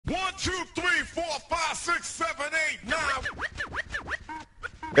2, 3, 4, 5, 6, 7, 8, 9.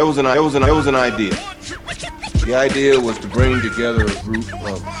 It was an idea. The idea was to bring together a group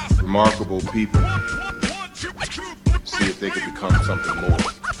of remarkable people, see if they could become something more.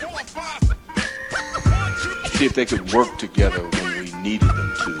 See if they could work together when we needed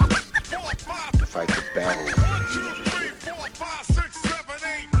them to fight the battle.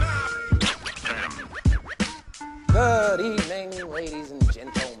 Good evening, ladies and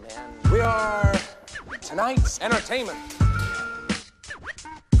gentlemen. We are tonight's entertainment.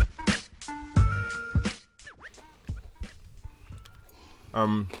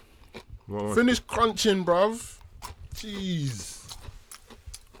 Finish crunching, bruv. Jeez.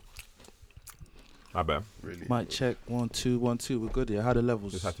 My bad. Really? Mic check, 1 2 1 2. We're good here. How the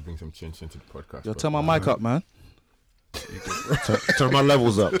levels? Just had to bring some chin to the podcast. Yo, turn my mic up, man. Turn my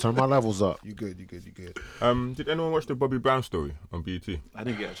levels up. Turn my levels up. You good. Did anyone watch the Bobby Brown story on BET? I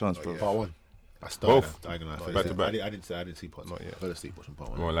didn't get a chance, bro. Part one. I started. Both? I Back to back. I didn't see part. Not yet. I fell asleep watching part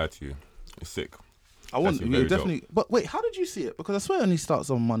I one. won't lie to you. It's sick. I want That's you very definitely. But wait, how did you see it? Because I swear it only starts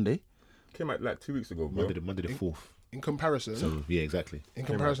on Monday. Came out like 2 weeks ago, bro. Monday the 4th. In comparison, So yeah, exactly. in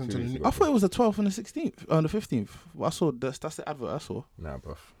comparison to the new, I thought it was the 12th and the 16th, on the 15th. I saw that's the advert I saw. Nah,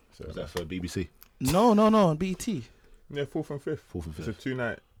 bruv. So, Was that for BBC? No, on BET. yeah, 4th and 5th. 4th and 5th. It's a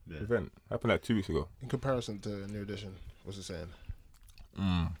 2-night Yeah. event. Happened like 2 weeks ago. in comparison to New Edition, what's it saying?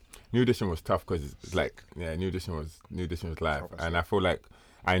 New Edition was tough because it's like, yeah, New Edition was live, and I feel like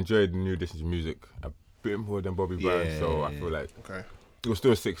I enjoyed New Edition's music a bit more than Bobby Brown. So I feel like Okay. it was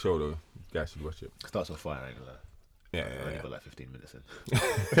still a sick show though. You guys should watch it. Starts off fire. I ain't gonna lie. Yeah, I only yeah. got like 15 minutes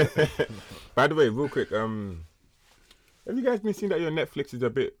in. By the way, real quick, have you guys been seeing that your Netflix is a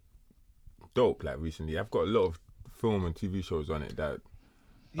bit dope like recently? I've got a lot of film and TV shows on it that.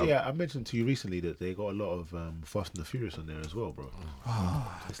 Yeah, I mentioned to you recently that they got a lot of Fast and the Furious on there as well, bro.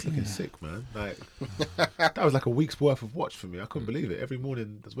 It's looking sick, man. Like that was like a week's worth of watch for me. I couldn't believe it. Every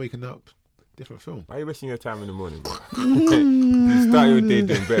morning, I was waking up, different film. Why are you wasting your time in the morning, bro? You start your day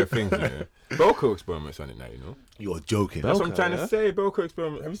doing better things, man. Belko Experiment's on it now, you know? You're joking. That's what I'm Belko, trying yeah? to say, Belko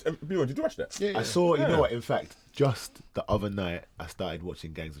Experiment. Did you watch that? Yeah. I saw. You Yeah. know what? In fact, just the other night, I started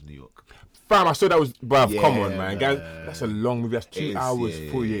watching Gangs of New York. Fam, I saw that was, bruv, come Yeah, on, man. man. Guys, that's a long movie. That's 2 It is, hours,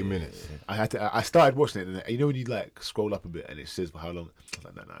 yeah, 48 yeah, minutes. yeah. I started watching it, and you know when you like scroll up a bit and it says for how long. I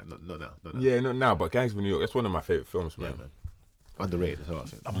was like, no, not now. Yeah, not now, but Gangs of New York, that's one of my favourite films, man. man. Underrated as well, I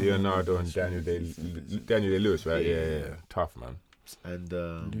think. Leonardo and Daniel Day-Lewis, right? Yeah. Tough, man. And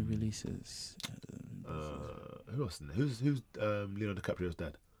New releases. who else in there? Who's Leonardo DiCaprio's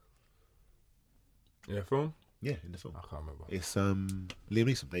dad? Yeah, film? Yeah, in the film. I can't remember. It's Liam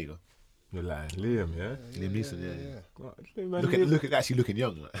Neeson. There you go. You're lying. Liam, yeah? Liam Neeson. Yeah. What? Man, Look at actually looking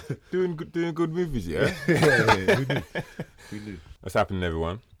young. Like. doing good movies, yeah? yeah. Who knew? What's happening,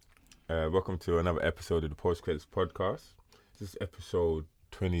 everyone? Welcome to another episode of the Post Credits Podcast. This is episode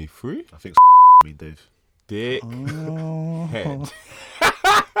 23. I think me, Dave. Dick head.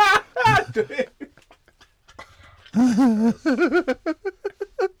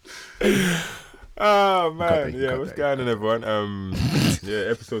 Oh man, yeah. What's going on, everyone? Yeah,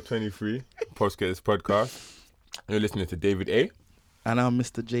 episode 23, Post Credits Podcast. You're listening to David A. And I'm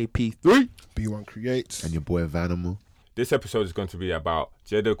Mr. JP3. B1 Creates. And your boy Vanimal. This episode is going to be about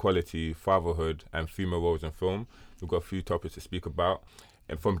gender equality, fatherhood, and female roles in film. We've got a few topics to speak about,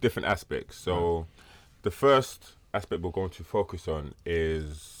 and from different aspects. So, the first aspect we're going to focus on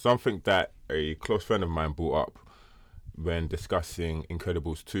is something that a close friend of mine brought up when discussing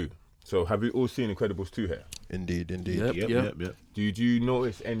Incredibles 2. So, have you all seen Incredibles 2 here? Indeed. Yep. Did you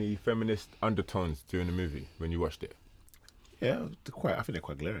notice any feminist undertones during the movie when you watched it? Yeah, I think they're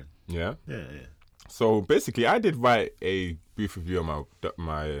quite glaring. Yeah? Yeah. So basically, I did write a brief review on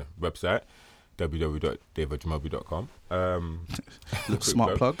my website, www.davidjamobi.com.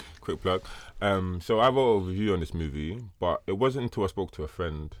 Quick plug. So I wrote a review on this movie, but it wasn't until I spoke to a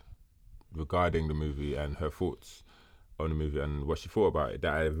friend regarding the movie and her thoughts on the movie and what she thought about it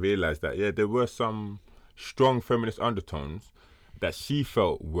that I realised that, yeah, there were some strong feminist undertones that she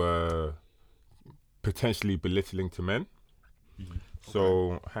felt were potentially belittling to men. Mm-hmm.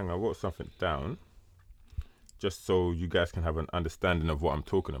 So, hang on, I wrote something down just so you guys can have an understanding of what I'm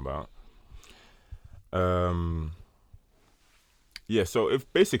talking about. Yeah, so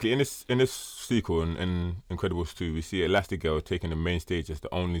if basically in this sequel in Incredibles 2, we see Elastigirl taking the main stage as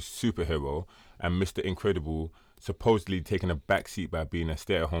the only superhero, and Mr. Incredible supposedly taking a backseat by being a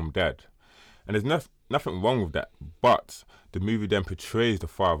stay-at-home dad. And there's nothing wrong with that, but the movie then portrays the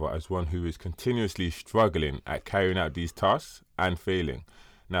father as one who is continuously struggling at carrying out these tasks and failing.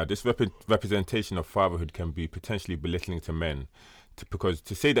 Now, this representation of fatherhood can be potentially belittling to men, because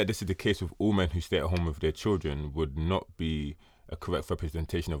to say that this is the case with all men who stay at home with their children would not be a correct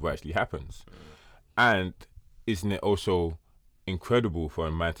representation of what actually happens. And isn't it also incredible for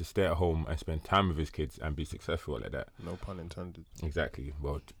a man to stay at home and spend time with his kids and be successful like that? No pun intended. Exactly.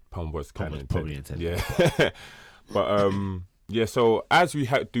 Well, pun was kind of probably intended. Yeah. But yeah. So as we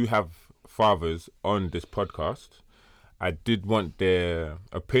do have fathers on this podcast, I did want their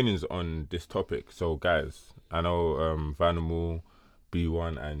opinions on this topic. So guys, I know Vanimal,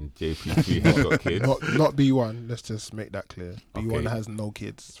 B1 and JP3 have got kids. Not B1. Let's just make that clear. B1 Okay. has no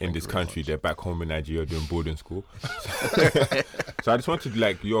kids In Thank this you very country. much. They're back home in Nigeria doing boarding school. So I just wanted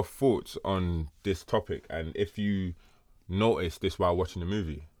like your thoughts on this topic and if you noticed this while watching the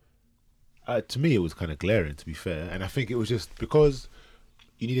movie. To me, it was kind of glaring, to be fair, and I think it was just because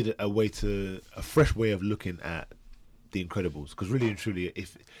you needed a fresh way of looking at The Incredibles. Because really and truly,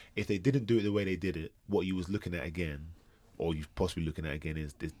 if they didn't do it the way they did it, what you was looking at again, or you're possibly looking at again,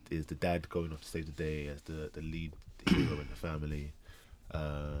 is the dad going off to save the day as the lead hero in the family,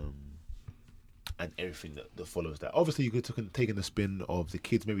 and everything that follows that. Obviously, you could have taken the spin of the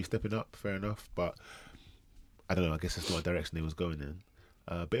kids maybe stepping up, fair enough, but I don't know. I guess that's not a direction they was going in.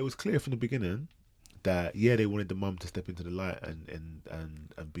 But it was clear from the beginning that they wanted the mum to step into the light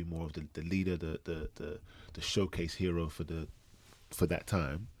and be more of the leader, the showcase hero for that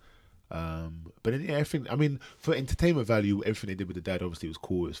time. But then, everything. I mean, for entertainment value, everything they did with the dad obviously was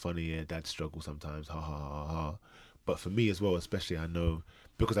cool. It was funny. Yeah, dad struggle sometimes. Ha ha ha ha. But for me as well, especially, I know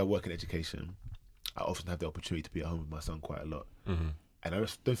because I work in education, I often have the opportunity to be at home with my son quite a lot, and I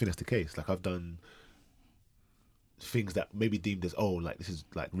just don't think that's the case. Like I've done things that maybe deemed as like this is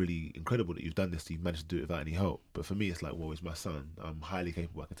like really incredible that you've done this, you've managed to do it without any help. But for me, it's like, well, it's my son. I'm highly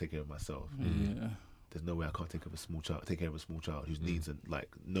capable. I can take care of myself. Yeah. There's no way I can't take care of a small child whose needs are like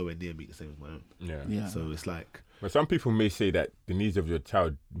nowhere near meet the same as my own. Yeah. So it's like, But some people may say that the needs of your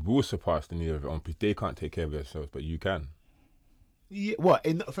child will surpass the needs of your own because they can't take care of themselves, but you can. yeah,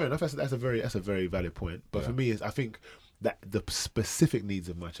 fair enough. That's a very valid point. But for me, is I think that the specific needs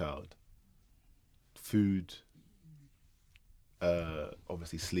of my child, food,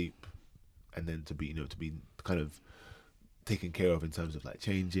 obviously sleep, and then to be kind of taken care of in terms of like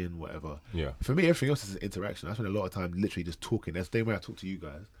changing, whatever. Yeah. For me, everything else is an interaction. I spend a lot of time literally just talking. That's the same way I talk to you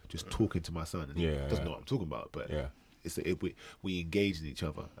guys, just talking to my son. And he doesn't know what I'm talking about, but we engage in each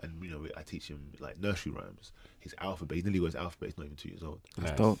other. And I teach him like nursery rhymes. His alphabet, he nearly got his alphabet. He's not even 2 years old.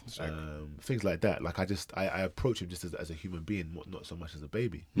 That's dope. Things like that. Like I approach him just as a human being, not so much as a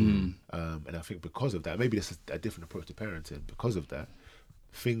baby. And I think because of that, maybe that's a different approach to parenting. Because of that,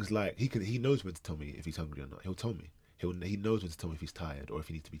 things like he knows when to tell me if he's hungry or not. He'll tell me. He knows when to tell me if he's tired or if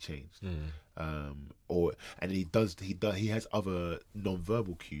he needs to be changed. And he has other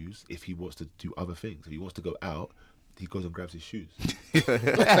non-verbal cues if he wants to do other things. If he wants to go out, he goes and grabs his shoes. That's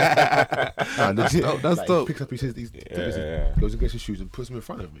dope. He picks up his goes and gets his shoes and puts them in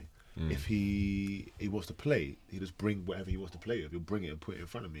front of me. If he wants to play, he just bring whatever he wants to play with. He'll bring it and put it in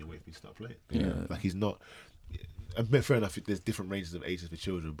front of me and wait for me to start playing. Yeah. Like he's not. I mean, fair enough, there's different ranges of ages for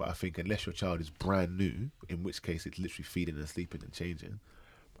children, but I think unless your child is brand new, in which case it's literally feeding and sleeping and changing,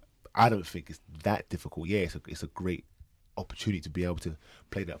 I don't think it's that difficult. Yeah, it's a great opportunity to be able to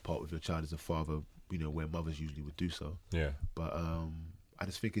play that part with your child as a father, where mothers usually would do so. Yeah. But I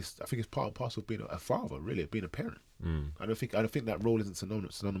just think it's part and parcel of being a father, really, of being a parent. I don't think that role isn't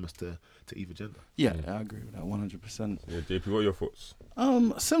synonymous to either gender. Yeah, I agree with that 100%. Yeah, JP, what are your thoughts?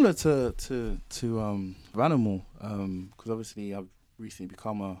 Similar to Vanimal, because obviously I've recently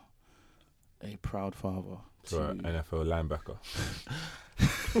become a proud father. To an NFL linebacker.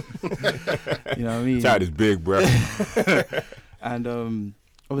 You know what I mean? Child is big, bro. And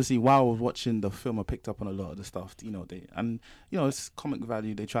obviously, while I was watching the film, I picked up on a lot of the stuff. It's comic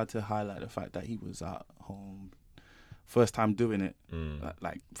value. They tried to highlight the fact that he was at home, first time doing it,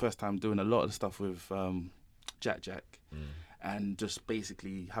 like first time doing a lot of the stuff with Jack, and just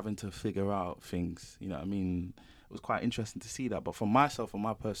basically having to figure out things. You know what I mean? It was quite interesting to see that. But for myself, from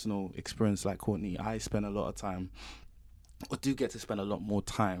my personal experience, like Courtney, I spend a lot of time, or do get to spend a lot more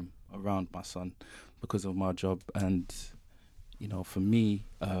time around my son because of my job. And for me,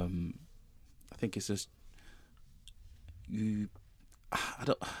 I think it's just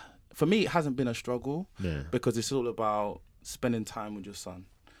for me, it hasn't been a struggle because it's all about spending time with your son,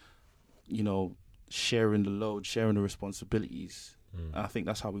 sharing the load, sharing the responsibilities. And I think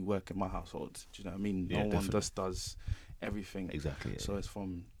that's how we work in my household. Do you know what I mean? Yeah, no one definitely. just does everything. Exactly. So it's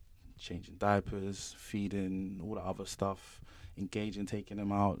from changing diapers, feeding, all the other stuff, engaging, taking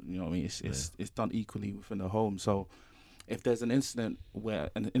them out. You know what I mean? It's done equally within the home. So if there's an instant where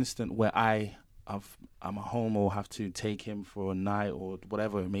I I'm at home or have to take him for a night or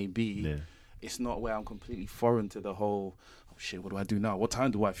whatever it may be. Yeah. It's not where I'm completely foreign to the whole, oh shit, what do I do now? What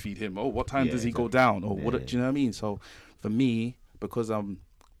time do I feed him? Oh, what time does he go down? Or what? Do you know what I mean? So for me, because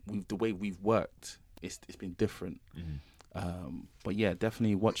the way we've worked, it's been different. But yeah,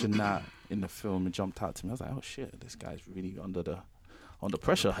 definitely watching that in the film, it jumped out to me. I was like, oh shit, this guy's really under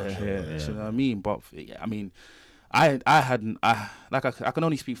pressure here. Do you know what I mean? But yeah, I mean, I can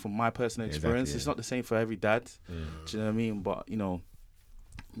only speak from my personal experience. Exactly, It's not the same for every dad. Do you know what I mean? But you know,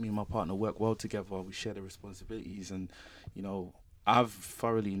 me and my partner work well together. We share the responsibilities, and you know, I've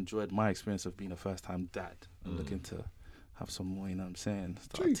thoroughly enjoyed my experience of being a first-time dad and looking to have some more. You know what I'm saying?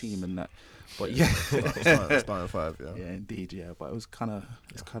 Start a team and that. But yeah, starting five. Yeah. yeah, indeed, yeah. But it's kind of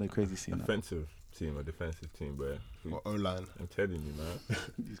crazy seeing that. Offensive team or defensive team, bro. Or O-line. I'm telling you, man.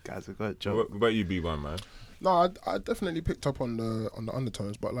 These guys have got a job. What about you, B1, man? No, I definitely picked up on the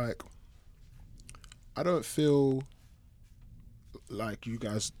undertones, but like, I don't feel like you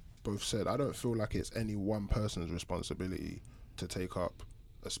guys both said. I don't feel like it's any one person's responsibility to take up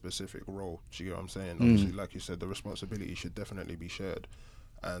a specific role. Do you get what I'm saying? Obviously, like you said, the responsibility should definitely be shared,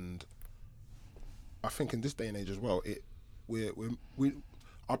 and I think in this day and age as well, we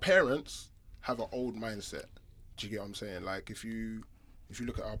our parents have an old mindset. Do you get what I'm saying? Like if you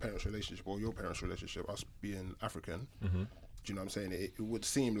look at our parents' relationship or your parents' relationship, us being African, do you know what I'm saying? It would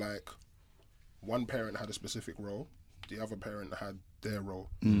seem like one parent had a specific role, the other parent had their role.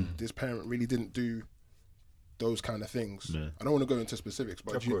 This parent really didn't do those kind of things. Yeah. I don't want to go into specifics,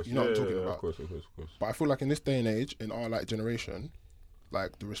 but you know what I'm talking about. Of course. But I feel like in this day and age, in our like generation,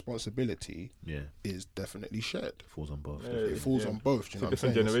 like the responsibility is definitely shared. It falls on both. It falls on both. Do you know what I'm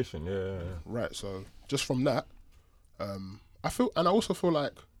saying? Different generation, yeah. Right. So just from that, I feel, and I also feel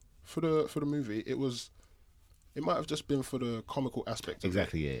like for the movie, it might have just been for the comical aspect.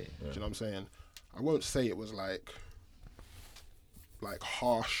 Exactly. Yeah. Do you know what I'm saying? I won't say it was like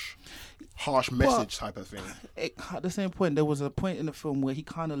harsh message type of thing. At the same point, there was a point in the film where he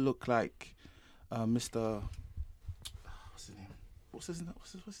kind of looked like Mr. What's his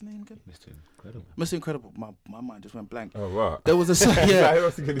name again? Mr. Incredible. Mr. Incredible. My mind just went blank. Oh wow. There was a I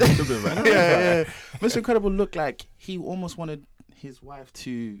was thinking of Superman. yeah. Mr. Incredible looked like he almost wanted his wife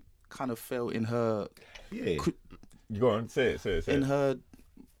to kind of fail in her. Yeah. Go on, say it. In her.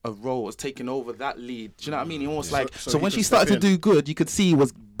 A role was taking over that lead. Do you know what I mean? He almost like so so he when could she started to step in. do good, you could see he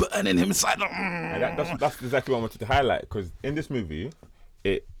was burning him inside. And that's exactly what I wanted to highlight, because in this movie,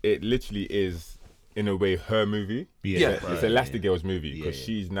 it literally is in a way her movie. It's Elastigirl's movie, because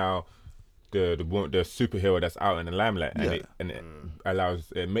she's now the superhero that's out in the limelight, and it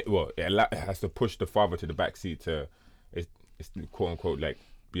allows it has to push the father to the back seat to it's quote unquote like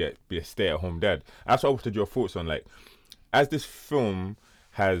be a stay-at-home dad. That's what I wanted your thoughts on, like, as this film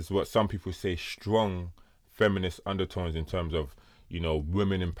has what some people say strong feminist undertones in terms of, you know,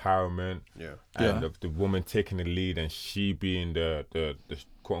 women empowerment, and of the woman taking the lead and she being the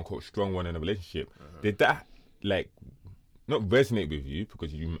quote unquote strong one in a relationship. Did that like not resonate with you?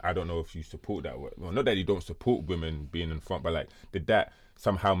 Because I don't know if you support that. Well, not that you don't support women being in front, but like, did that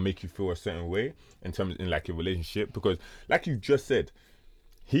somehow make you feel a certain way in terms in like a relationship? Because like you just said,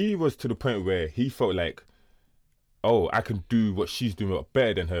 he was to the point where he felt like, oh, I can do what she's doing but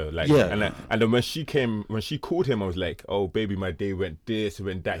better than her. Like, and then when she called him, I was like, oh, baby, my day went this,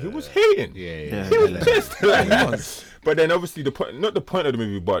 went that. He was hating. He was pissed. Like, but then obviously not the point of the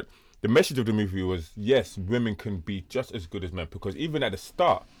movie, but the message of the movie was, yes, women can be just as good as men. Because even at the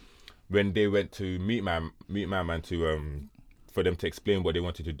start, when they went to meet my man to for them to explain what they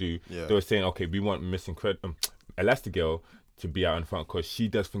wanted to do, they were saying, okay, we want Miss Elastigirl to be out in front because she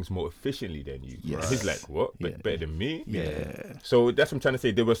does things more efficiently than you. Yes. He's like, what? Better than me? Yeah. So that's what I'm trying to say.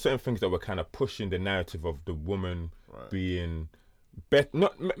 There were certain things that were kind of pushing the narrative of the woman being better,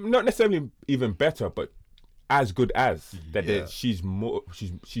 not necessarily even better, but as good as that.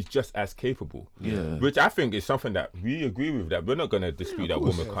 She's just as capable. Yeah. Which I think is something that we agree with. That we're not going to dispute that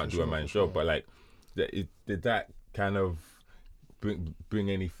woman can't do a man's job, but like, did that kind of bring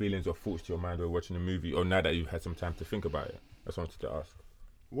any feelings or thoughts to your mind while watching the movie, or now that you've had some time to think about it? That's what I wanted to ask.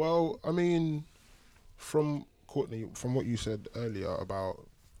 Well, I mean, from Courtney, from what you said earlier about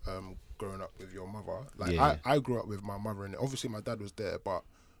growing up with your mother, like I grew up with my mother, and obviously my dad was there, but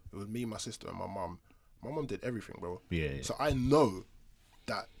it was me, my sister, and my mum. My mum did everything, bro. So I know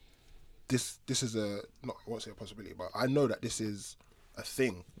that this is I won't say a possibility, but I know that this is a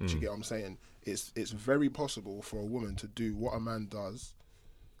thing. Do you get what I'm saying? It's very possible for a woman to do what a man does,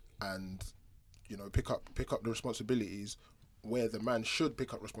 and you know, pick up the responsibilities where the man should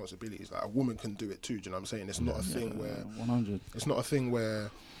pick up responsibilities. Like, a woman can do it too. Do you know what I'm saying? It's not a thing where 100. It's not a thing where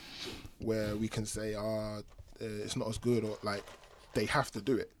where we can say, it's not as good, or like they have to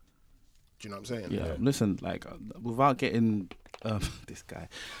do it. Do you know what I'm saying? Yeah. Listen, like without getting this guy,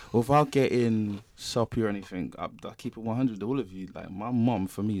 without getting soppy or anything, I keep it 100. All of you, like my mom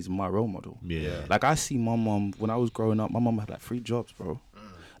for me is my role model. Yeah. Like I see my mom when I was growing up. My mom had like 3 jobs, bro.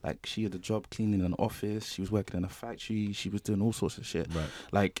 Like she had a job cleaning an office. She was working in a factory. She was doing all sorts of shit. Right.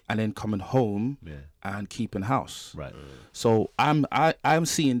 Like and then coming home and keeping house. Right. So I'm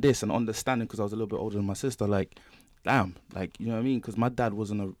seeing this and understanding because I was a little bit older than my sister. Like, damn, like you know what I mean? Because my dad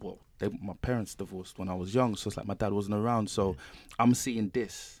wasn't my parents divorced when I was young, so it's like my dad wasn't around. So I'm seeing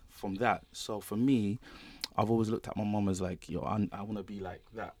this from that. So for me, I've always looked at my mom as like, yo, I want to be like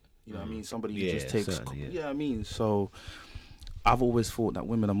that. You know what I mean? Somebody who just takes. You know what I mean? So I've always thought that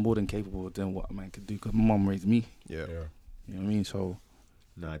women are more than capable of doing what a man can do because my mom raised me. Yeah. You know what I mean? So.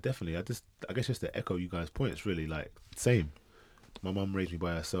 Nah, definitely. I guess just to echo you guys' points, really, like same. My mum raised me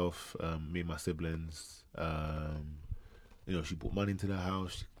by herself. Me and my siblings. You know, she brought money into the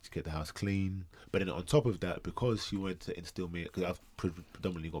house. She kept the house clean. But then on top of that, because she wanted to instill me, because I've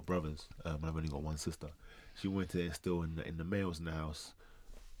predominantly got brothers. I've only got one sister. She wanted to instill in the males in the house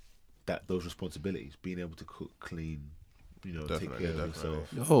those responsibilities, being able to cook, clean, you know, take care of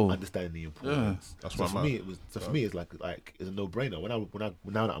yourself, understanding the importance. That's so what for me it was. So for me, it's like it's a no-brainer.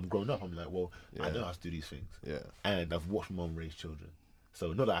 Now that I'm grown up, I'm like, well, I know how to do these things. Yeah. And I've watched my mom raise children.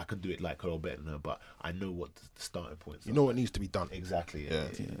 So not that I can do it like her or better than her, but I know what the starting points. You know what needs to be done. Exactly. Yeah.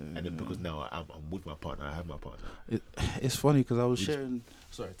 And then because now I'm with my partner, I have my partner. It's funny because I was sharing.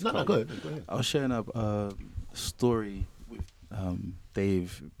 Sorry. No, go ahead. I was sharing a story with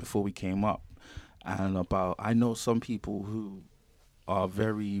Dave before we came up, and about I know some people who are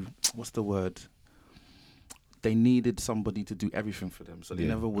very what's the word? They needed somebody to do everything for them, so they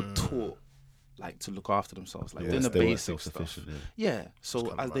never were taught. Like to look after themselves, like doing the basic stuff. Yeah.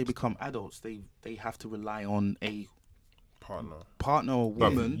 So as they become adults, they have to rely on a partner or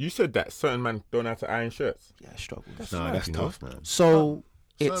woman. But you said that certain men don't have to iron shirts. Yeah, I struggle. That's tough, man. So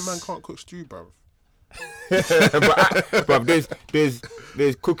certain man can't cook stew, bro. but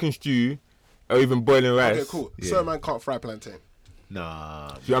there's cooking stew or even boiling rice. Okay, cool. Certain man can't fry plantain.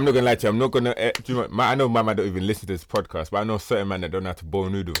 Nah. I'm not gonna lie to you. I'm not gonna. Do you know, I know my man don't even listen to this podcast, but I know certain man that don't know how to boil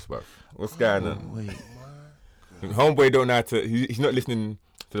noodles, bro. What's going on? Wait. Homeboy don't know how to. He's not listening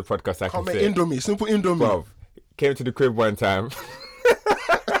to the podcast. I Can't can make say. Indomie, simple Indomie. Bruv, came to the crib one time.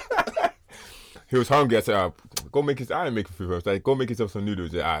 He was hungry. I said, go make his. I ain't making food. I was like, go make yourself some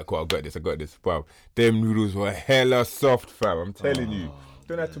noodles. Yeah, alright, cool. I got this. Bruv, them noodles were hella soft, fam. I'm telling you.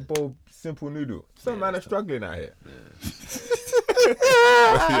 Don't have to boil simple noodle. Some man are struggling out here.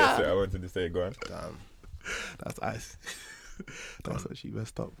 Yeah, so I wanted to say, go on. Damn. That's ice. That's what she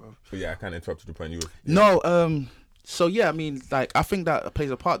messed up, bro. But yeah, I kind of interrupted the point you were. No, so yeah, I mean, like, I think that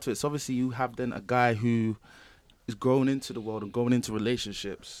plays a part to it. So obviously you have then a guy who is growing into the world and going into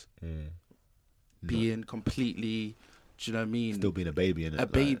relationships, being completely, do you know what I mean? Still being a baby, innit? A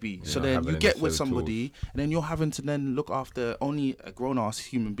baby. So then you get with somebody and then you're having to then look after only a grown-ass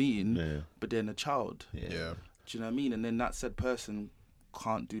human being, but then a child. Yeah. Do you know what I mean? And then that said person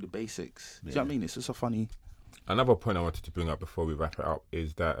can't do the basics. Do you know what I mean? It's just a funny... Another point I wanted to bring up before we wrap it up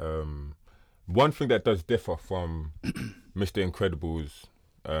is that one thing that does differ from Mr. Incredible's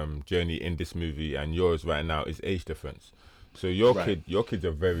journey in this movie and yours right now is age difference. So your kids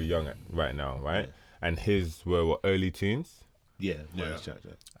are very young right now, right? Yeah. And his were early teens? Yeah.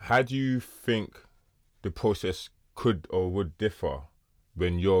 How do you think the process could or would differ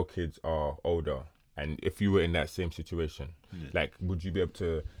when your kids are older? And if you were in that same situation, like, would you be able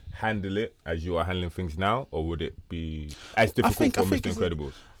to handle it as you are handling things now, or would it be as difficult for Mr.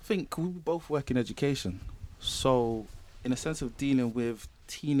 Incredibles? I think we both work in education, so in a sense of dealing with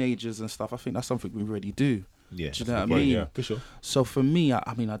teenagers and stuff, I think that's something we already do. Yeah, do you know what I mean? Yeah, for sure. So for me, I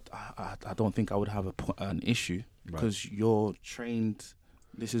don't think I would have an issue because you're trained.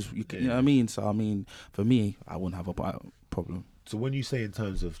 This is you know what I mean. So I mean, for me, I wouldn't have a problem. So when you say in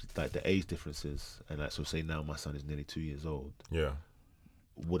terms of like the age differences, and like so say now my son is nearly 2 years old. Yeah.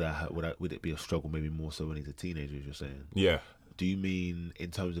 Would it be a struggle maybe more so when he's a teenager, as you're saying? Yeah. Do you mean in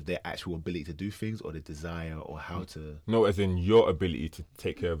terms of their actual ability to do things or the desire or how to... No, as in your ability to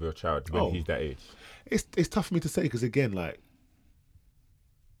take care of your child when he's that age. It's tough for me to say because again, like...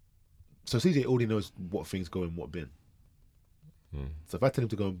 So CJ already knows what things go in what bin. So if I tell him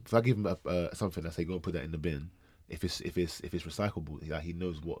to go, if I give him something, I say go and put that in the bin. If it's recyclable, like he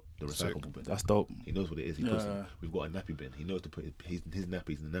knows what the recyclable bin. That's dope. He knows what it is. We've got a nappy bin. He knows to put his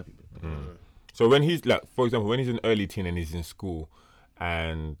nappies in the nappy bin. So when he's like, for example, when he's an early teen and he's in school,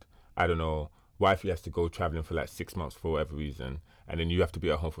 and I don't know, wifey has to go traveling for like 6 months for whatever reason, and then you have to be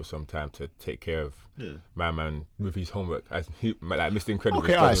at home for some time to take care of my man with his homework, as he, like Mr. Incredible.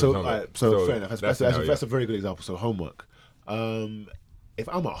 Okay, so fair enough. That's a very good example. So homework. If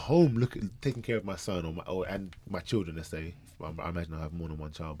I'm at home taking care of my son and my children, let's say, I imagine I have more than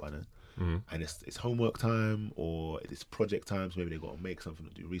one child by then, and it's homework time or it's project time, so maybe they got to make something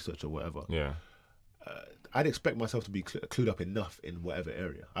or do research or whatever. Yeah. I'd expect myself to be clued up enough in whatever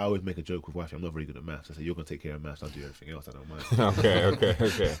area. I always make a joke with wifey, I'm not very good at maths. I say, you're going to take care of maths, I'll do everything else, I don't mind.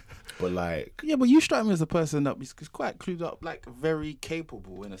 Okay. But like... Yeah, but you strike me as a person that is quite clued up, like very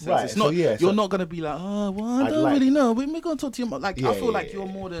capable in a sense. Right, it's not, so you're not going to be like, I don't really know. We're going to talk to you about, like, I feel like you're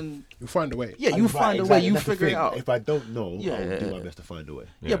more than... You find a way. Yeah, you find a way, you figure it out. If I don't know, I'll do my best to find a way.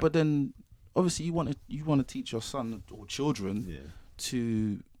 Yeah, but then, obviously, you want to teach your son or children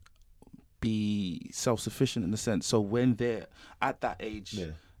to be self-sufficient in a sense, so when they're at that age,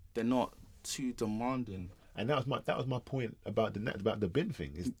 they're not too demanding. And that was my point about the bin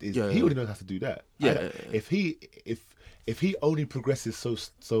thing. He already knows how to do that. Yeah. If he only progresses so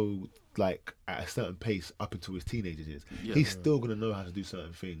like at a certain pace up until his teenager years, he's still gonna know how to do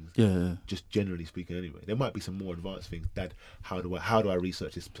certain things. Yeah. Just generally speaking, anyway. There might be some more advanced things that how do I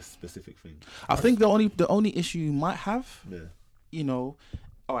research this specific thing? I think the only issue you might have, you know.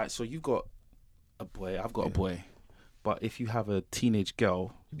 All right, so you've got a boy, I've got a boy, but if you have a teenage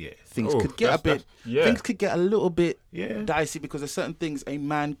girl, things could get a little bit dicey, because there's certain things a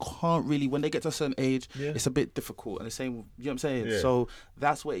man can't really, when they get to a certain age, it's a bit difficult. And the same, you know what I'm saying? Yeah. So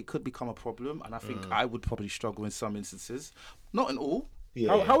that's where it could become a problem, and I think I would probably struggle in some instances, not in all.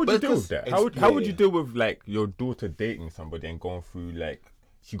 Yeah. How would you deal with that? How would you deal with like your daughter dating somebody and going through like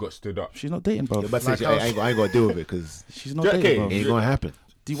she got stood up? She's not dating, bro. I ain't gonna deal with it because she's not dating, bro. It ain't gonna happen.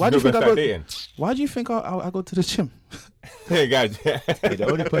 Why do you think I go to the gym? Hey guys, the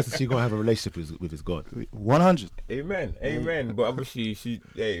only person she's gonna have a relationship with is God. 100. Amen. But obviously she,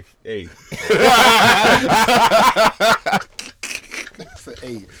 hey.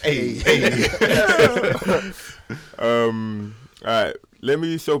 All right.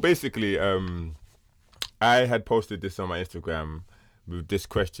 So basically, I had posted this on my Instagram with this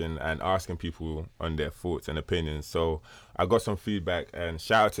question and asking people on their thoughts and opinions. So I got some feedback, and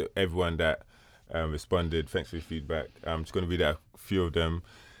shout out to everyone that responded. Thanks for your feedback. I'm just going to read out a few of them.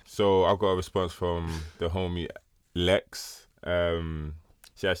 So I got a response from the homie Lex.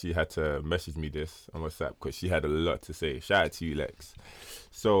 She actually had to message me this on WhatsApp because she had a lot to say. Shout out to you, Lex.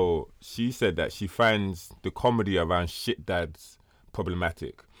 So she said that she finds the comedy around shit dads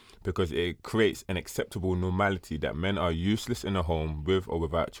problematic because it creates an acceptable normality that men are useless in a home with or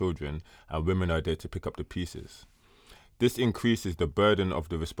without children, and women are there to pick up the pieces. This increases the burden of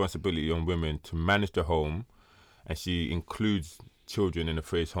the responsibility on women to manage the home, and she includes children in the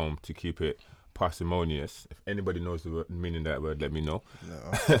phrase home to keep it parsimonious. If anybody knows the meaning of that word, let me know.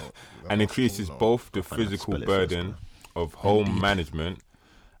 And increases both the physical burden of home management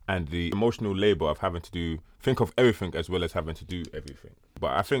and the emotional labour of having to think of everything as well as having to do everything.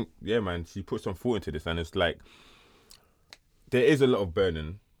 But I think, man, she put some thought into this, and it's like there is a lot of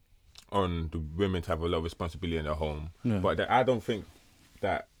burden on the women to have a lot of responsibility in their home. Yeah. But I don't think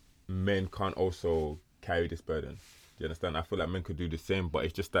that men can't also carry this burden. Do you understand? I feel like men could do the same, but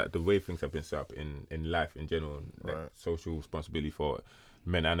it's just that the way things have been set up in life in general, like social responsibility for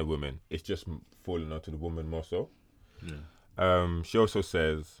men and the women, it's just falling onto the woman more so. Yeah. She also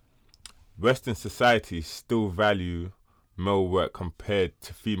says, Western society still value male work compared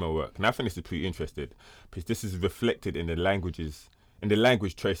to female work. And I think this is pretty interesting because this is reflected in the language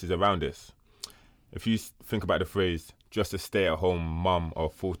traces around this. If you think about the phrase, just a stay-at-home mum or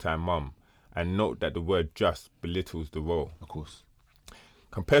full-time mum, and note that the word just belittles the role. Of course.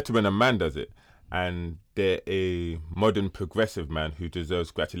 Compared to when a man does it, and they're a modern progressive man who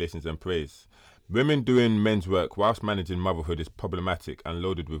deserves congratulations and praise. Women doing men's work whilst managing motherhood is problematic and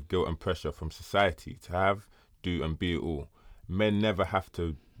loaded with guilt and pressure from society to have, do and be it all. Men never have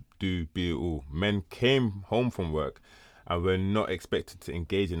to do, be it all. Men came home from work and were not expected to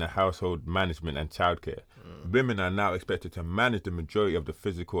engage in the household management and childcare. Women are now expected to manage the majority of the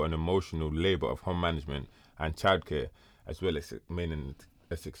physical and emotional labour of home management and childcare, as well as maintaining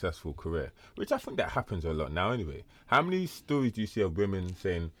a successful career, which I think that happens a lot now anyway. How many stories do you see of women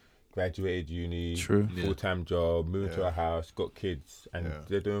saying, graduated uni, full-time job, moved to a house, got kids, and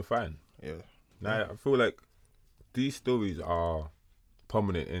they're doing fine? Yeah. Now, I feel like these stories are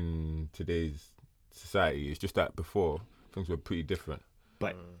prominent in today's society. It's just that before, things were pretty different.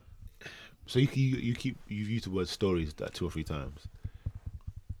 But so you've used the word stories that 2 or 3 times.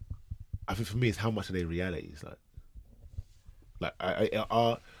 I think for me, it's how much are they realities? Like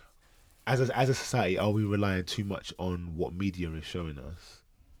as a society, are we relying too much on what media is showing us?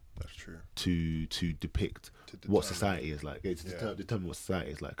 That's true. To depict determine. what society is like. It's Yeah. determine what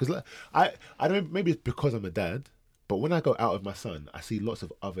society is like. Because like, I don't. Maybe it's because I'm a dad, but when I go out with my son, I see lots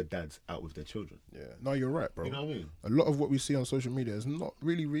of other dads out with their children. Yeah. No, you're right, bro. You know what I mean? A lot of what we see on social media is not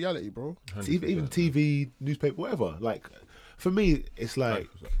really reality, bro. It's even TV, newspaper, whatever. Like, for me, it's like,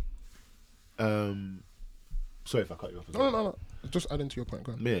 sorry if I cut you off. As well. No. Just adding to your point,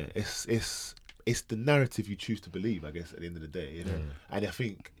 go on. Yeah, it's the narrative you choose to believe, I guess, at the end of the day, you know. And I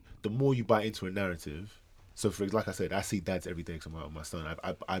think the more you buy into a narrative, so for like I said, I see dads every day because I'm out with my son.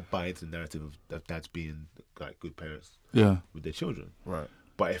 I buy into the narrative of dads being like good parents with their children. Right.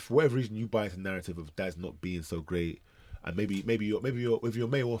 But if for whatever reason you buy into the narrative of dads not being so great, and maybe you're if you're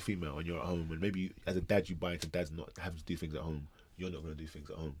male or female and you're at home, and maybe as a dad you buy into dads not having to do things at home, you're not going to do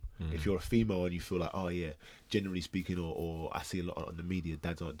things at home. If you're a female and you feel like, oh yeah, generally speaking, or I see a lot on the media,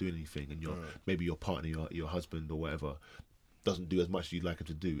 dads aren't doing anything, and maybe your partner, your husband or whatever, doesn't do as much as you'd like him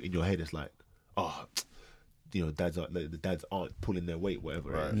to do. In your head, it's like, oh, you know, the dads aren't pulling their weight, whatever.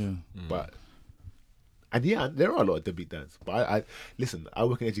 Right. Yeah. But there are a lot of deadbeat dads. But I listen. I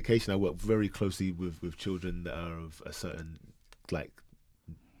work in education. I work very closely with children that are of a certain like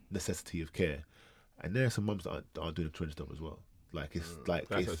necessity of care, and there are some mums that aren't doing a tremendous job as well. Like it's like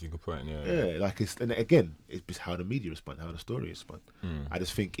That's it's, actually a good point. yeah, like it's, and again, it's just how the media respond, how the story respond. I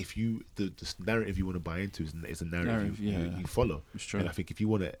just think if you the narrative you want to buy into is a narrative you follow. It's true. And I think if you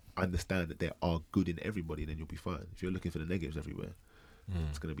want to understand that there are good in everybody, then you'll be fine. If you're looking for the negatives everywhere,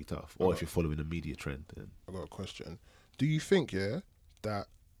 it's going to be tough. Or if you're following a media trend, then I got a question. Do you think, that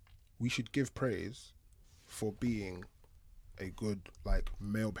we should give praise for being a good like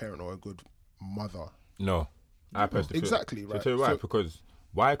male parent or a good mother? No, I personally Exactly, feel, right. So tell you why, So- because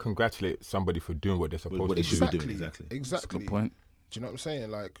why congratulate somebody for doing what they're supposed what they to should do? be doing exactly. Exactly. Good point. Do you know what I'm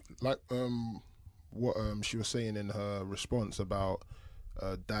saying? Like what she was saying in her response about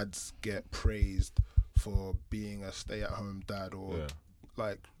dads get praised for being a stay-at-home dad, or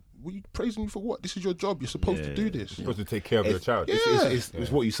like, we praising you for what? This is your job. You're supposed to do this. You're supposed to take care of your child.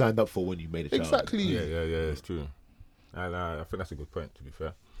 It's what you signed up for when you made a child. Exactly. Yeah, it's true. And I think that's a good point, to be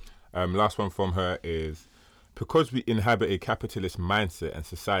fair. Last one from her is, because we inhabit a capitalist mindset and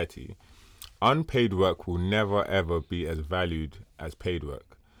society, unpaid work will never ever be as valued as paid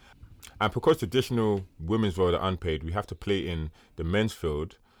work. And because traditional women's roles are unpaid, we have to play in the men's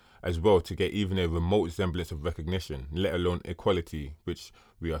field as well to get even a remote semblance of recognition, let alone equality, which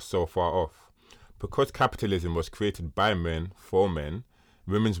we are so far off. Because capitalism was created by men for men,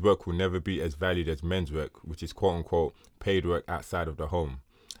 women's work will never be as valued as men's work, which is quote-unquote paid work outside of the home.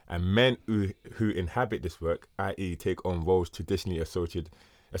 And men who inhabit this work, i.e. take on roles traditionally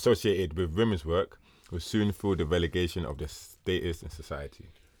associated with women's work, will soon feel the relegation of their status in society.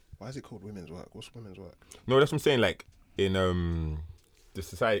 Why is it called women's work? What's women's work? No, that's what I'm saying. Like, in the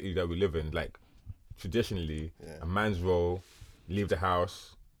society that we live in, like, traditionally, a man's role, leave the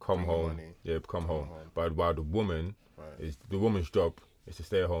house, come home. money. Come home. But while the woman, is the woman's job is to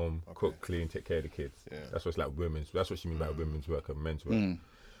stay at home, cook, clean, take care of the kids. Yeah. That's what's like that's what she means by women's work and men's work.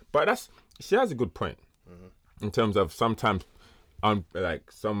 But she has a good point in terms of sometimes like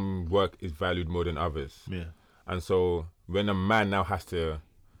some work is valued more than others. Yeah. And so when a man now has to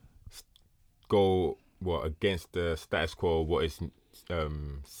go against the status quo, what is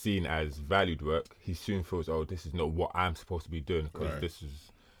seen as valued work, he soon feels, oh, this is not what I'm supposed to be doing, because this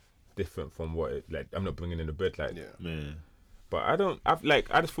is different from what it, like, I'm not bringing in the bread, like. Yeah. But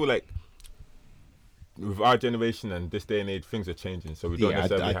I just feel like with our generation and this day and age, things are changing, so we don't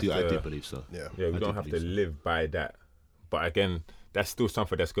necessarily have to. I do believe so. We don't have to live by that. But again, that's still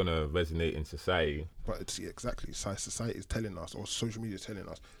something that's gonna resonate in society. But it's exactly, society is telling us, or social media is telling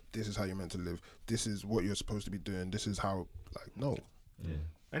us, this is how you're meant to live. This is what you're supposed to be doing. This is how, like, no. Yeah.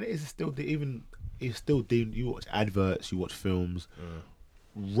 And it is still you watch adverts, you watch films.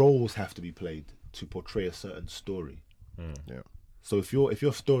 Roles have to be played to portray a certain story. Yeah. So if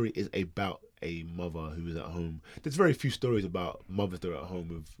your story is about a mother who is at home, there's very few stories about mothers that are at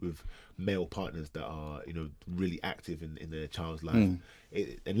home with male partners that are, you know, really active in their child's life.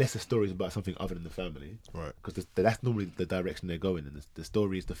 Unless the story is about something other than the family, Right? Because that's normally the direction they're going in. The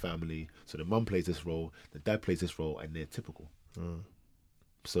story is the family. So the mum plays this role, the dad plays this role, and they're typical.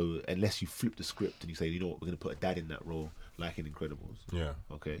 So unless you flip the script and you say, you know what, we're going to put a dad in that role, like in Incredibles. Yeah.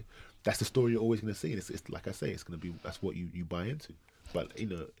 Okay. That's the story you're always going to see. And it's like I say, it's going to be, that's what you buy into. But, you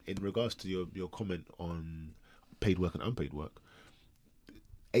know, in regards to your comment on paid work and unpaid work,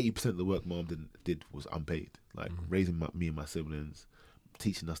 80% of the work mom did was unpaid. Like raising me and my siblings,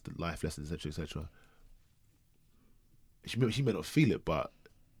 teaching us the life lessons, etc., etc. She may not feel it, but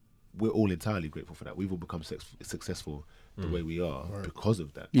we're all entirely grateful for that. We've all become successful the way we are because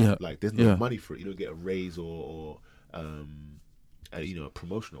of that. Yeah. Like there's no money for it. You don't get a raise or a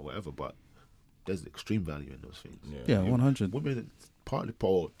promotion or whatever, but there's extreme value in those things. Yeah, 100. Women, partly,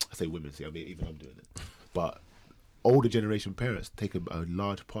 or I say women, I mean, even I'm doing it. But older generation parents take a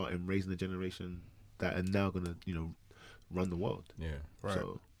large part in raising the generation that are now going to, run the world. Yeah. Right.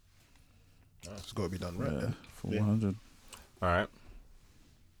 So, It's got to be done right. Then. For 100. All right.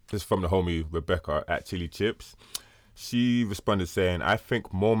 This is from the homie Rebecca at Chili Chips. She responded saying, I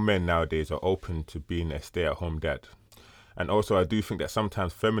think more men nowadays are open to being a stay-at-home dad. And also, I do think that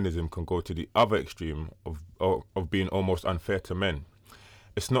sometimes feminism can go to the other extreme of being almost unfair to men.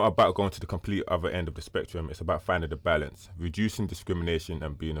 It's not about going to the complete other end of the spectrum. It's about finding the balance, reducing discrimination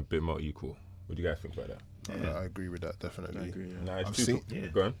and being a bit more equal. What do you guys think about that? Yeah. I agree with that, definitely. I agree, yeah. Nah, it's I've too-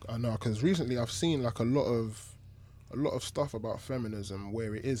 seen- Go on. I know, because recently I've seen like a lot of stuff about feminism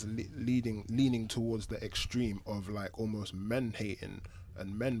where it is leaning towards the extreme of like almost men hating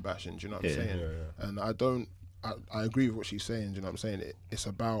and men bashing. Do you know what I'm saying? Yeah. And I agree with what she's saying. Do you know what I'm saying? It's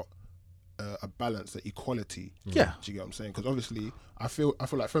about a balance, the equality. Yeah. Do you get what I'm saying? Because obviously I feel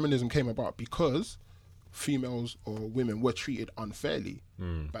like feminism came about because females or women were treated unfairly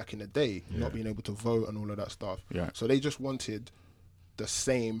back in the day, not being able to vote and all of that stuff. Yeah. So they just wanted the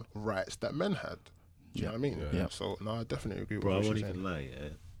same rights that men had. Do you know what I mean? Yeah. So no, I definitely agree with bro, I what won't she's even saying. lie.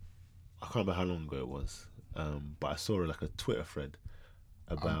 I can't remember how long ago it was, but I saw like a Twitter thread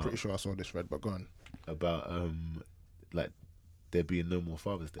I'm about pretty sure I saw this thread, but go on. like there being no more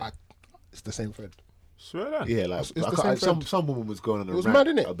Father's Day. It's the same thread. Swear that. Yeah, like It's the I same can't- thread. some woman was going on a It was rant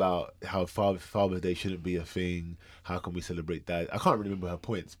mad, innit? about how Father's Day shouldn't be a thing. How can we celebrate that? I can't really remember her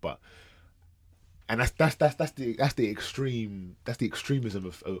points, but and that's the extremism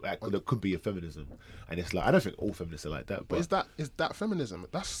of that could be a feminism, and it's like I don't think all feminists are like that, But but is that feminism?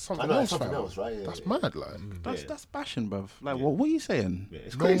 That's something I know, else, it's something fam. else, right? Yeah, That's yeah. mad, like. That's bashing, bruv. Like, what are you saying? yeah,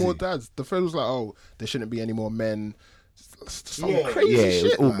 it's No crazy. more dads. The thread was like, oh, there shouldn't be any more men. Some Yeah, crazy yeah, it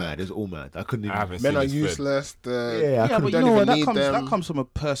was shit. all like. mad. It was all mad. I couldn't even. I haven't Men seen are this thread. useless. Yeah, I Yeah, couldn't- but don't you know what? even That need comes them. from a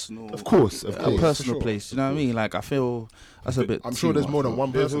personal, Of course, of a course. personal For sure. place. You know what I mean? Like, I feel that's a bit. I'm sure too there's much, more than bro.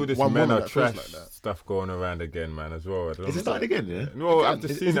 one There's person, all this one men woman are that trash feels like that. stuff going around again, man, as well. I don't Is it know. starting again? Yeah. No, I've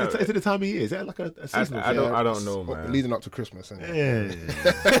just Is seen it that. the time of year? Is that like a seasonal I thing? don't know, Oh, man. leading up to Christmas, isn't it?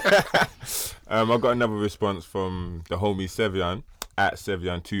 Yeah. I got another response from the homie Sevian at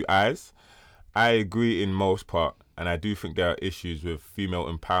Sevian2eyes. I agree in most part, and I do think there are issues with female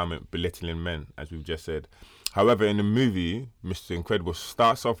empowerment belittling men, as we've just said. However, in the movie, Mr. Incredible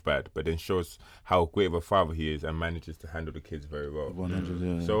starts off bad, but then shows how great of a father he is and manages to handle the kids very well. 100,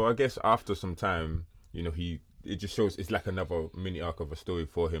 yeah. So I guess after some time, it just shows it's like another mini arc of a story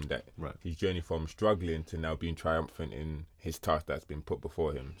for him that Right. his journey from struggling to now being triumphant in his task that's been put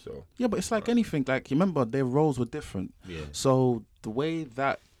before him. So Yeah, but it's like anything. Like, you remember, their roles were different. Yeah. So the way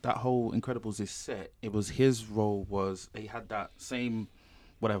that whole Incredibles is set, it was his role was he had that same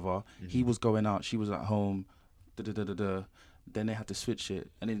whatever. He was going out, she was at home. Then they had to switch it,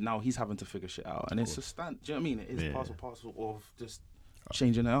 and then now he's having to figure shit out. And it's a stand. Do you know what I mean? It is Yeah. parcel of just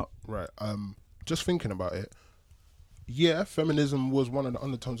changing it up. Right. Just thinking about it, yeah, feminism was one of the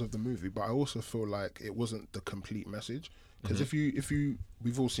undertones of the movie, but I also feel like it wasn't the complete message. Because if you,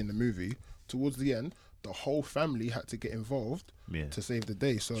 we've all seen the movie. Towards the end, the whole family had to get involved Yeah. to save the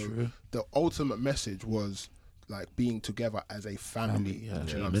day. So the ultimate message was like being together as a family. yeah.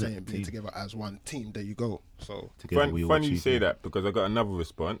 Do you know what I'm Team, saying? innit? Being Team. together as one team. There you go. So Together we all funny you achieve say it. that because I got another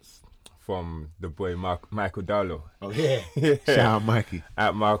response from the boy Michael Darlow. Oh yeah. Shout out Mikey.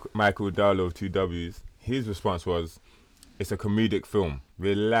 At Michael Darlow, 2 W's. His response was, "It's a comedic film.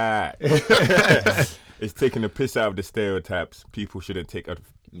 Relax. It's taking the piss out of the stereotypes. People shouldn't take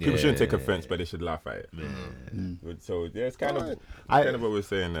offense, but they should laugh at it." So yeah, it's kind of what we're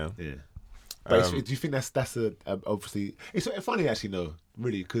saying now. Yeah. But do you think that's a obviously it's funny actually? No,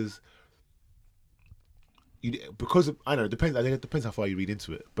 really, because I know it depends. I think it depends how far you read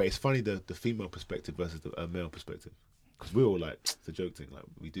into it. But it's funny the female perspective versus the male perspective, because we're all like it's a joke thing, like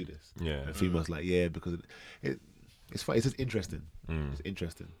we do this. Yeah. And females like because it's funny. It's just interesting. It's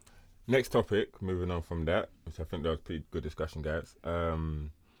interesting. Next topic, moving on from that, which I think that was pretty good discussion, guys,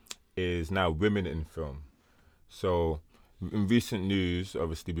 is now women in film. So in recent news,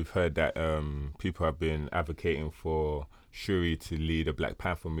 obviously we've heard that people have been advocating for Shuri to lead a Black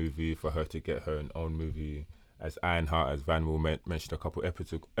Panther movie, for her to get her own movie as Ironheart, as Van Will mentioned a couple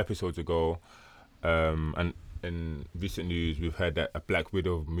episodes ago. And in recent news, we've heard that a Black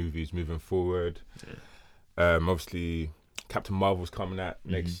Widow movie is moving forward. Obviously, Captain Marvel's coming out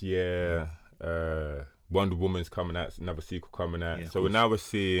next year. Wonder Woman's coming out, another sequel coming out. Yeah, So now we're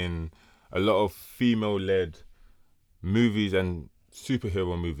seeing a lot of female-led movies and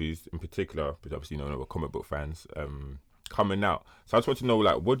superhero movies in particular, because obviously we're comic book fans, coming out. So I just want to know,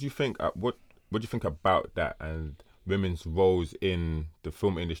 like, what do you think? What do you think about that and women's roles in the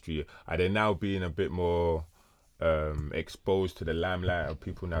film industry? Are they now being a bit more exposed to the limelight? Are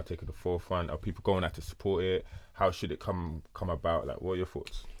people now taking the forefront? Are people going out to support it? How should it come about? Like, what are your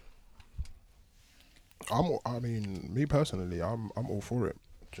thoughts? I mean, me personally, I'm all for it.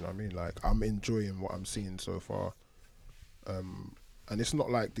 Do you know what I mean? Like, I'm enjoying what I'm seeing so far. And it's not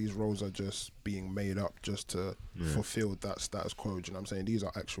like these roles are just being made up just to fulfill that status quo. Do you know what I'm saying? These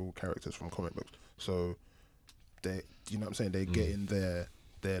are actual characters from comic books. So they, you know what I'm saying? They get in their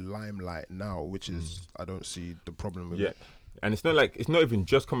limelight now, which is, I don't see the problem with it. And it's not even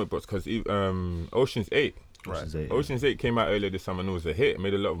just comic books, because Ocean's 8. Right. Ocean's 8 came out earlier this summer and it was a hit. It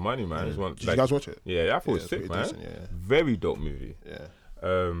made a lot of money, man. Yeah. Did you guys watch it? Yeah, I thought it was it's sick, man. decent, yeah. Very dope movie. Yeah.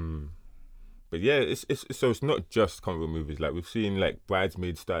 But yeah, it's not just comic book movies. Like, we've seen, like,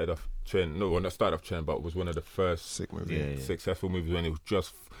 Bridesmaids started off trend. No, well, not started off trend, but was one of the first Sick movie. successful movies when it was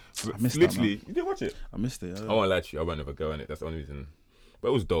just I missed that, literally. man. You didn't watch it? I missed it. I won't lie to you. I won't ever go on it. That's the only reason. But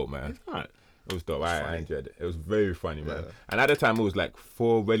it was dope, man. Right. It was dope. I enjoyed it. It was very funny, man. Yeah. And at the time, it was like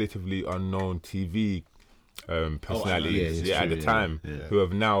 4 relatively unknown TV personalities it's at true, the time who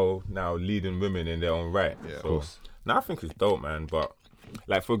have now leading women in their own right. Yeah, of So course. now I think it's dope, man. But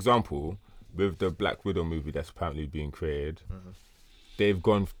like, for example, with the Black Widow movie that's apparently being created, they've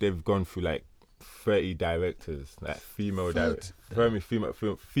gone through like 30 directors, like female directors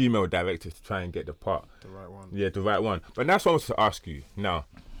to try and get the part. The right one. Yeah, the right one. But that's what I wanted to ask you. Now,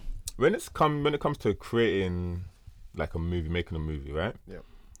 when it comes to creating like a movie, making a movie, right? Yeah.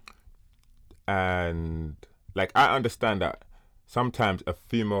 And like, I understand that sometimes a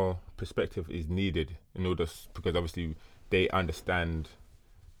female perspective is needed in order, because obviously they understand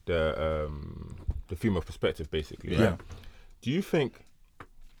the female perspective, basically. Right? Yeah. Do you think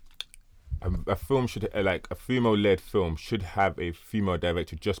a film should, like a female-led film, should have a female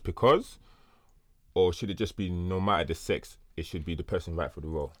director just because, or should it just be, no matter the sex, it should be the person right for the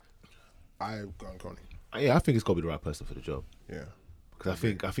role? I go on, Connie. Yeah, I think it's got to be the right person for the job. Yeah. Because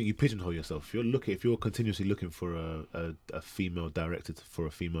I think you pigeonhole yourself. If you're continuously looking for a female director for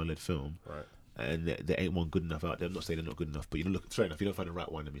a female-led film, Right. and there ain't one good enough out there. I'm not saying they're not good enough, but you look, fair enough. You don't find the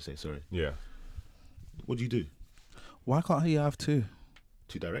right one. Let me say sorry. Yeah. What do you do? Why can't he have two?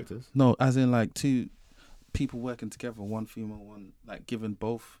 2 directors? No, as in like 2 people working together, one female, one, like, giving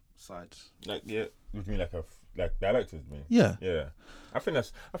both sides. Like, yeah, you mean like directors, mean? Yeah. Yeah. I think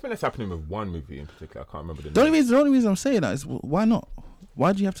that's happening with one movie in particular. I can't remember the The name. only reason I'm saying that is, why not?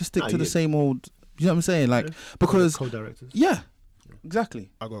 Why do you have to stick to the same old? You know what I'm saying? Like, because Co-directors? yeah,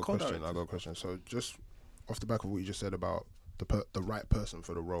 exactly. I got a question. So just off the back of what you just said about the right person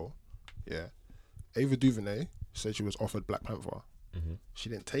for the role, yeah. Ava DuVernay said she was offered Black Panther. Mm-hmm. She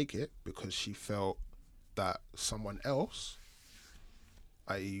didn't take it because she felt that someone else,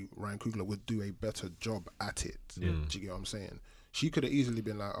 i.e. Ryan Coogler, would do a better job at it. Do you get what I'm saying? She could have easily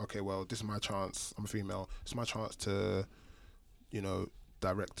been like, okay, well, this is my chance. I'm a female. It's my chance to,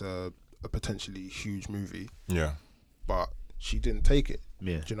 direct a potentially huge movie. Yeah. But she didn't take it.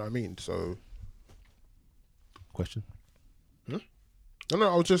 Yeah. Do you know what I mean? So, Question? no,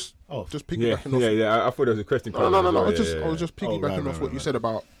 I was just piggybacking off. Yeah. I thought there was a question. No. I was Yeah. just piggybacking right, off what you said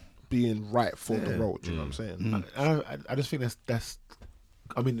about being right for the role. Do you know what I'm saying? I just think that's.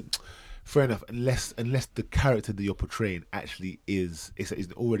 I mean, fair enough. Unless the character that you're portraying actually is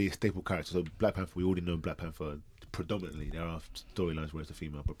already a staple character. So Black Panther, we already know Black Panther. Predominantly, there are storylines where it's a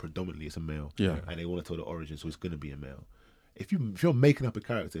female, but predominantly it's a male. Yeah. And they want to tell the origin, so it's going to be a male. If you're making up a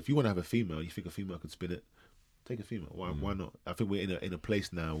character, if you want to have a female, you think a female could spin it, take a female. Why not? I think we're in a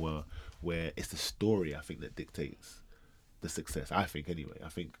place now where it's the story, I think, that dictates the success. I think anyway. I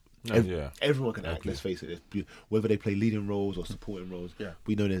think everyone can act. Let's face it. Whether they play leading roles or supporting roles,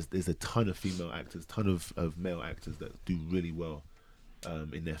 we know there's a ton of female actors, ton of male actors that do really well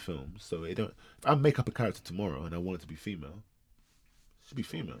in their films. So if I make up a character tomorrow and I want it to be female, it should be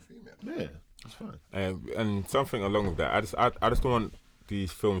female. Yeah, that's fine. And something along with that, I just don't want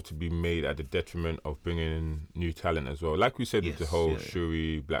these films to be made at the detriment of bringing in new talent as well. Like we said with the whole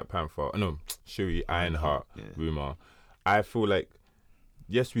Shuri Ironheart rumor, I feel like,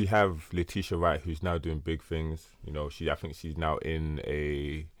 yes, we have Letitia Wright, who's now doing big things. I think she's now in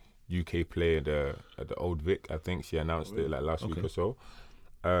a UK play at the Old Vic. I think she announced it like last week or so.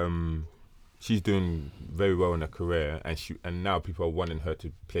 She's doing very well in her career, and now people are wanting her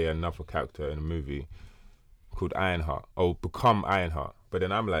to play another character in a movie called Ironheart, or become Ironheart. But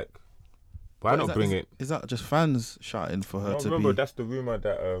then I'm like, Why not bring it? Is that just fans shouting for her No, to remember, be? that's the rumor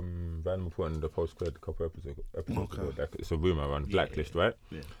that Random put in the post credit a couple episodes ago. That it's a rumor on Blacklist, right?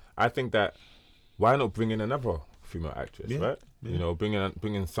 Yeah. I think that why not bring in another female actress, right? Yeah. You know,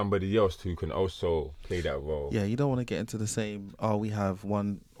 bringing somebody else who can also play that role. Yeah, you don't want to get into the same. Oh, we have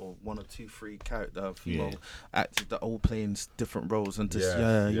one or two, three character female actors that all playing different roles, and just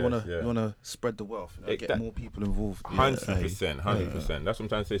you wanna spread the wealth, get more people involved. 100%. That's what I'm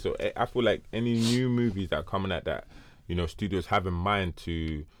trying to say. So I feel like any new movies that are coming at that, you know, studios have in mind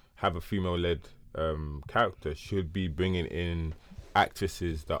to have a female-led character should be bringing in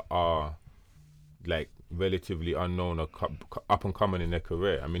actresses that are like relatively unknown or up and coming in their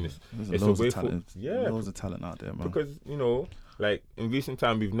career. I mean, it's a way for loads of talent out there, man. Because, you know, like in recent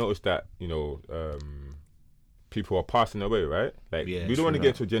time we've noticed that, you know, people are passing away, right? Like we don't want to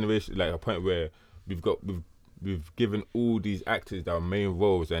get to a generation, like a point where we've given all these actors their main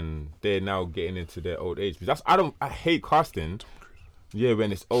roles and they're now getting into their old age. Because I hate casting. Yeah,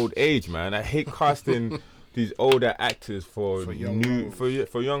 when it's old age, man. I hate casting these older actors for young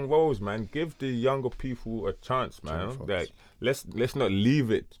roles, man. Give the younger people a chance, man. Like let's not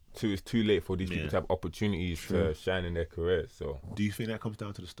leave it till it's too late for these people to have opportunities to shine in their careers. So, do you think that comes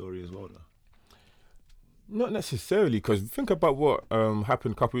down to the story as well, though? Not necessarily, because think about what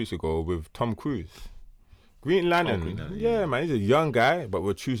happened a couple weeks ago with Tom Cruise. Green Lantern. Yeah, man, he's a young guy, but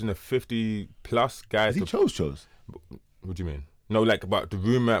we're choosing a 50+ guy. He chose. What do you mean? No, like, but the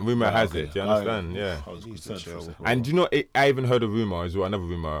rumor has it. Do you understand? And do you know, I even heard a rumor as well, another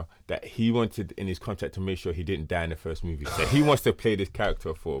rumor, that he wanted in his contract to make sure he didn't die in the first movie. So he wants to play this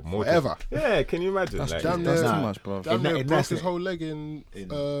character for more forever. Yeah, can you imagine? That's too much, bro. Damn near broke his whole leg in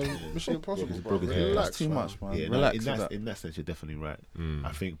Mission Impossible, bro. That's too much, man. Yeah, relax. In that sense, you're definitely right.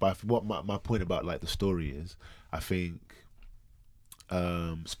 I think, but what my point about like the story is, I think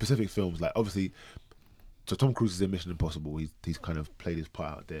specific films, like obviously. So Tom Cruise is in Mission Impossible. He's kind of played his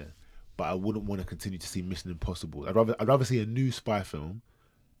part out there, but I wouldn't want to continue to see Mission Impossible. I'd rather see a new spy film,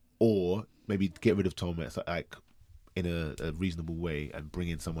 or maybe get rid of Tom like in a reasonable way and bring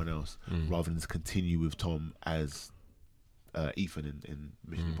in someone else, rather than just continue with Tom as Ethan in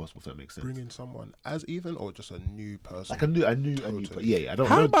Mission Impossible. If that makes sense. Bring in someone as Ethan, or just a new person. Like a new. Yeah, I don't.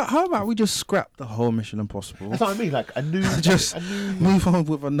 How about we just scrap the whole Mission Impossible? That's what I mean. Like a new. Just move on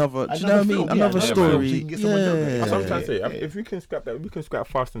with another. Do you know what I mean? Another story. That's what I'm trying to say. If we can scrap that, we can scrap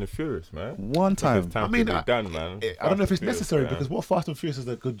Fast and the Furious, man. One time. I mean, done, man. I don't know if it's necessary, because what Fast and Furious does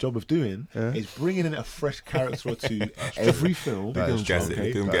a good job of doing is bringing in a fresh character or two every film. Look at him guess it.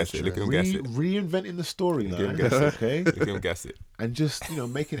 Reinventing the storyline. Okay. Look at him guess it. And just, you know,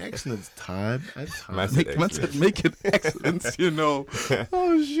 making excellence time and time. Making excellence, you know.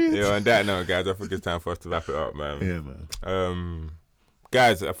 Oh, shit. Yeah, on that note, guys, I think it's time for us to wrap it up, man. Yeah, man.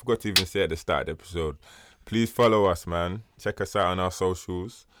 Guys, I forgot to even say at the start of the episode, please follow us, man. Check us out on our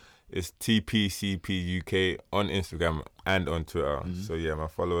socials. It's TPCPUK on Instagram and on Twitter. So, yeah, man,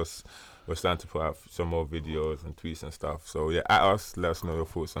 follow us. We're starting to put out some more videos and tweets and stuff. So, yeah, at us, let us know your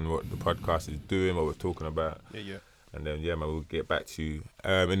thoughts on what the podcast is doing, what we're talking about. Yeah. And then, yeah, man, we'll get back to you.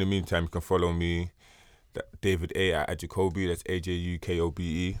 In the meantime, you can follow me, David A. at Jacoby. That's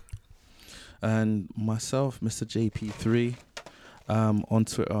AJUKOBE. And myself, Mr. JP3, on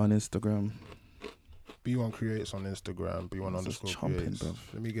Twitter and Instagram. B1 Creates on Instagram. B1_Creates.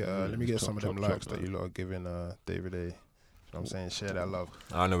 Let me get some of them likes that you lot are giving David A. You know what I'm saying? Share that love.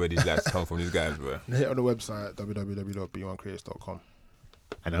 I don't know where these likes come from, these guys, bro. Hit on the website, www.b1creates.com.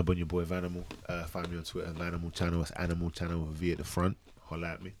 And I'm on your boy Vanimal. Find me on Twitter, Vanimal Channel. It's Animal Channel with a V at the front.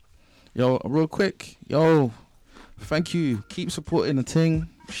 Holla at me. Yo, real quick. Thank you. Keep supporting the thing.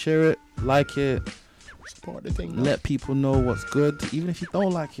 Share it. Like it. Support the thing. Let people know what's good. Even if you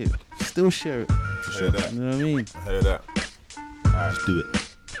don't like it, still share it. For sure. You know what I mean? I heard that. All right, let's do it.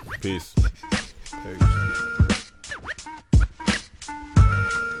 Peace.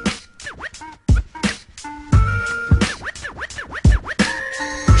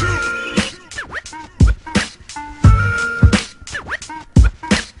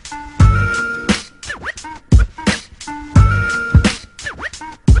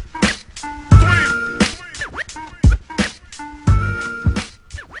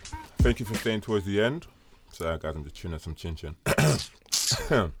 Thank you for staying towards the end. Sorry, guys, I'm just chewing on some chin chin. Did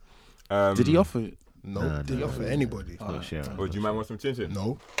he offer it? No, did he offer anybody? Oh, do you mind want some chin chin?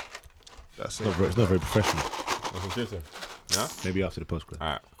 No. That's it. It's not very professional. Want some chin chin? Yeah? Maybe after the postgrad.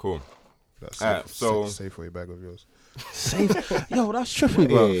 Alright, cool. That's so Safeway bag of yours. Safe. Yo, that's trippy,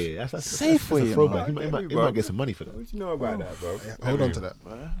 bro. Yeah, that's Safeway, throwback. He might get some money for that. What do you know about that, bro? Hold on to that.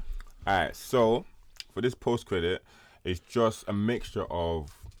 Alright, so for this post credit, it's just a mixture of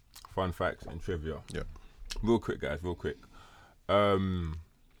fun facts and trivia. Yeah. Real quick, guys. Real quick.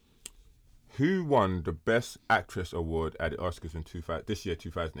 Who won the Best Actress award at the Oscars in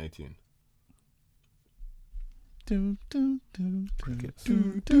 2018?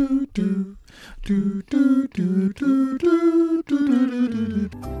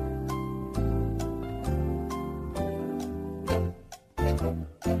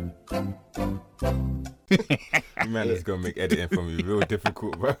 Man, it's gonna make editing for me real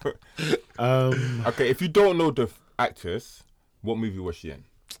difficult, bro. Okay, if you don't know the actress, what movie was she in?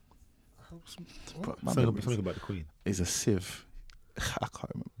 Something about the Queen. Is a sieve. I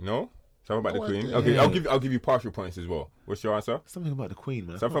can't remember. No? Something about the Queen? yeah. Okay, I'll give you partial points as well. What's your answer? Something about the Queen,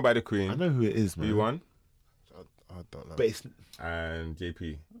 man. Something about the Queen. I know who it is, man. B1 I don't know. But it's and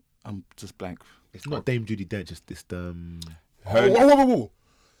JP. I'm just blank. not Dame Judi Dench. It's this Whoa.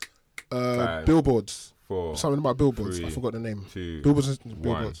 Five, Billboards. 4, Something about billboards. 3, I forgot the name. 2, Billboards. 1.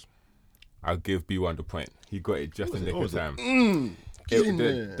 Billboards. I'll give B1 the point. He got it just in the nick of time. Get in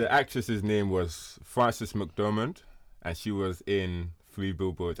there. The actress's name was Frances McDormand, and she was in 3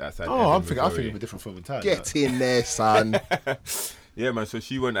 Billboards outside. Oh, I'm Ebbing, thinking of Missouri. a different film entirely. Get in there, son. Yeah, man. So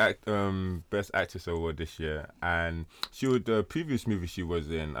she won Best Actress award this year, and the previous movie she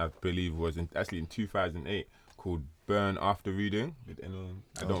was in, I believe, was in 2008, called Burn After Reading.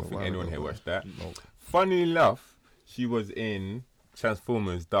 I don't think anyone here watched that. No. Funny enough, she was in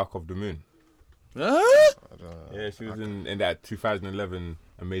Transformers: Dark of the Moon. Yeah, she was in that 2011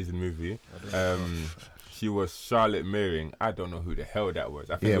 amazing movie. She was Charlotte Mearing. I don't know who the hell that was.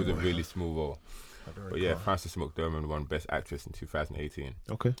 I think it was a really small role. But yeah, Frances McDormand won Best Actress in 2018.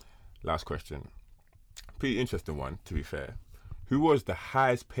 Okay. Last question. Pretty interesting one, to be fair. Who was the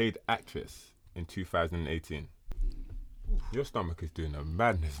highest paid actress in 2018? Your stomach is doing a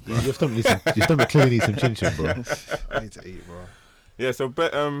madness, bro. Your stomach clearly needs some chin chin, bro. I need to eat, bro. Yeah, so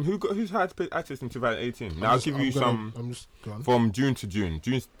who's highest paid actress in 2018? Now I'll give you some I'm just gone. from June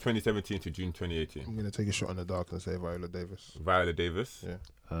 2017 to June 2018. I'm gonna take a shot in the dark and say Viola Davis. Viola Davis. Yeah.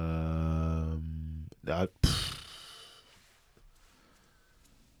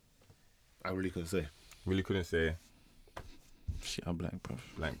 I really couldn't say. Really couldn't say. Shit, I'm blank, bro.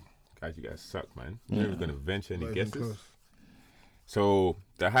 Like, guys, you guys suck, man. You're never gonna venture any Not even guesses. close. So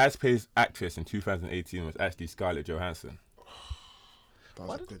the highest paid actress in 2018 was actually Scarlett Johansson. That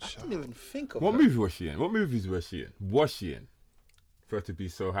was a good I shot. didn't even think of What that. movie was she in? What movies was she in? Was she in? For her to be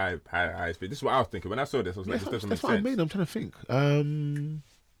so highest paid. This is what I was thinking when I saw this. I was like, this doesn't make That's what I sense. mean. I'm trying to think.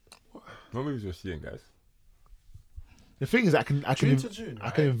 What movies was she in, guys? The thing is, I can June, I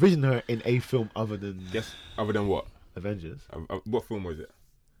can envision her in a film other than Guess other than what? Avengers. What film was it?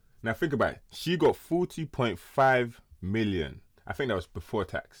 Now think about it. She got 40.5 million. I think that was before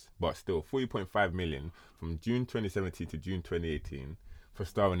tax, but still 40.5 million from June 2017 to June 2018 for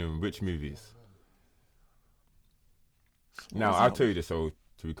starring in which movies? Now I'll tell you this so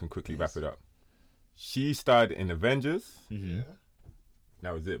we can quickly wrap it up. She starred in Avengers. Mm-hmm.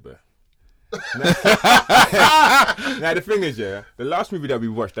 That was it, bro. Now the thing is, yeah, the last movie that we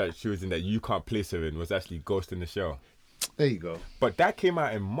watched that she was in that you can't place her in was actually Ghost in the Shell. There you go. But that came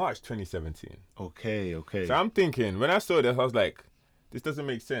out in March 2017. Okay. So I'm thinking, when I saw this, I was like, this doesn't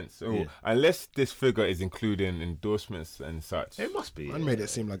make sense. So unless this figure is including endorsements and such. It must be. I made it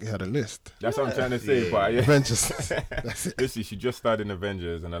seem like it had a list. That's what I'm trying to say. But yeah. Avengers. That's it. Listen, she just started in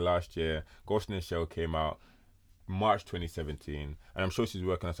Avengers in the last year. Ghost in the Shell came out March 2017. And I'm sure she's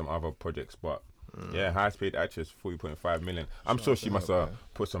working on some other projects. But yeah, highest paid actress, 40.5 million. I'm sure she must have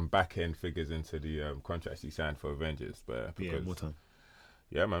put some back end figures into the contract she signed for Avengers. But because, more time.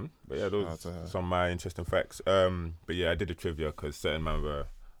 Yeah, man. But yeah, those to her. some of my interesting facts. But yeah, I did a trivia because certain men were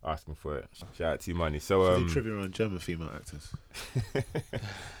asking for it. Shout out to Money. So Did trivia on German female actors.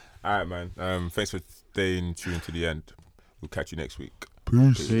 all right, man. Thanks for staying tuned to the end. We'll catch you next week.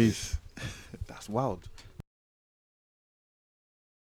 Peace. That's wild.